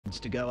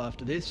to go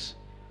after this.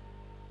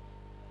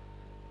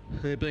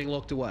 They're being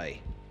locked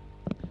away.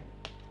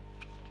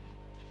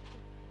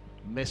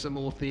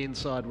 Messamorph, the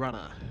inside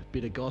runner.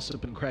 Bit of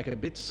Gossip and Cracker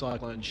Bits.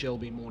 Cyclone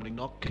Shelby, Morning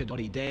Knock,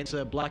 Cadoti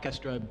Dancer, Black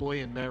Astro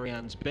Boy and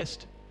Marianne's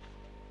Best.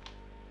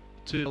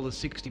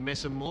 $2.60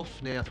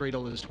 Messamorph, now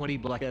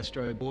 $3.20 Black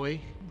Astro Boy.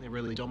 They're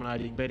really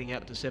dominating, betting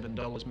out to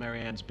 $7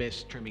 Marianne's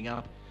Best, trimming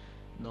up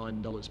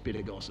 $9 Bit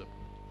of Gossip.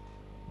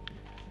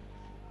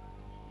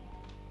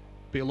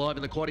 Be alive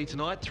in the quaddie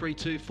tonight. 3,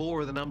 2,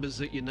 4 are the numbers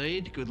that you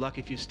need. Good luck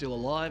if you're still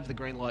alive. The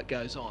green light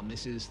goes on.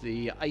 This is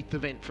the 8th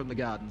event from the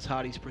Gardens.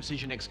 Hardy's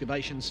Precision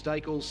Excavation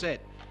Stake all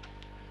set.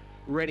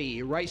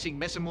 Ready, racing.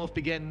 Messamorph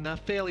began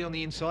fairly on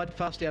the inside.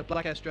 Fast out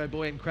Black Astro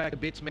Boy and Cracker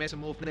Bits.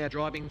 Messamorph now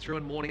driving through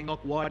and Morning Knock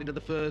wide into the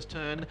first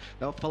turn.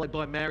 They were followed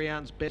by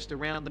Marianne's Best.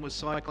 Around them was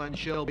Cyclone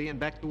Shelby, and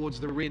back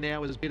towards the rear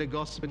now is Bit of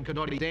Gossip and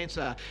Cadoti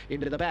Dancer.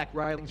 Into the back,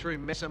 railing through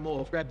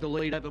Messamorph. Grabbed the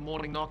lead over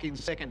Morning Knock in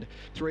second.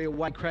 3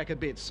 away Cracker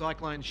Bits.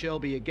 Cyclone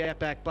Shelby, a gap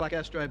back. Black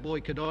Astro Boy,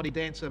 Cadoti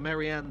Dancer,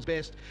 Marianne's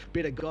Best.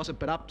 Bit of Gossip,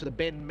 but up to the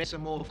bend.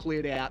 Messamorph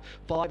cleared out.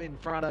 5 in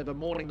front over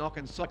Morning Knock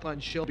and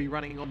Cyclone Shelby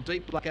running on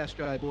deep. Black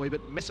Astro Boy,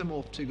 but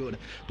Messamorph too good.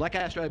 Black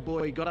Astro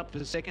Boy got up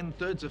for second.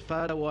 Third's a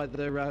photo,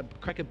 either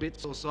Cracker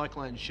Bits or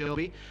Cyclone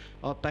Shelby.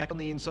 Back on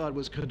the inside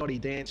was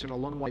Cadoti Dancer, and a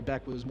long way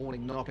back was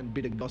Morning Knock and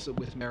Bit of Gossip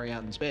with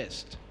Marianne's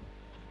Best.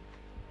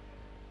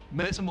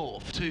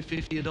 Messamorph,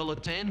 $2.50,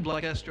 $1.10.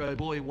 Black Astro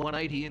Boy,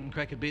 $1.80, and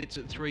Cracker Bits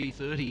at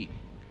 $3.30.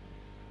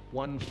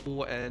 1,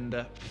 4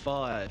 and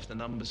 5. The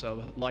numbers are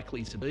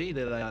likely to be.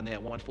 There they are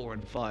now, 1, 4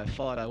 and 5.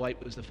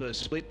 5.08 was the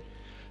first split.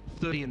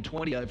 30 and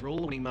 20 overall.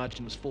 The winning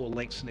margin was 4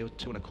 lengths, and there were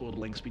 2 1/4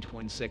 lengths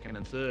between second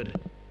and third.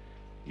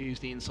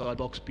 Used the inside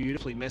box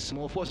beautifully.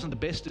 Messamorph wasn't the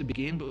best to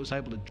begin, but was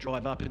able to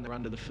drive up in there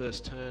under the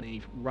first turn.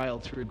 He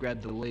railed through,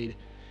 grabbed the lead,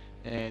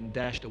 and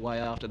dashed away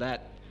after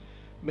that.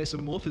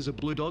 Messamorph is a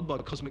blue dog by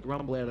Cosmic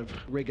Rumble out of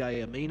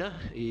Reggae Amina.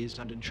 He is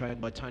owned and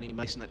trained by Tony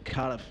Mason at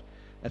Cardiff.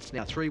 That's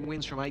now 3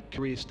 wins from 8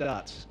 career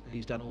starts.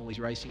 He's done all his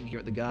racing here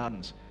at the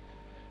Gardens.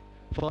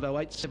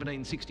 5.08,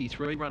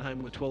 17.63, run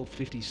home with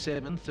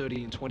 12.57,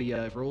 30 and 20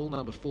 overall.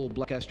 Number 4,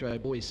 Black Astro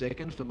Boy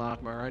second for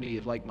Mark Maroney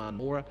of Lake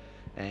Marnmora,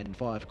 and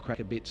 5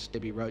 Cracker Bits,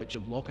 Debbie Roach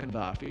of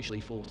Lochinvar, officially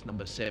fourth,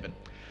 number 7.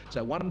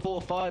 So 1,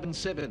 4, 5 and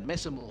 7,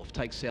 Messamorph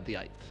takes out the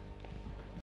 8th.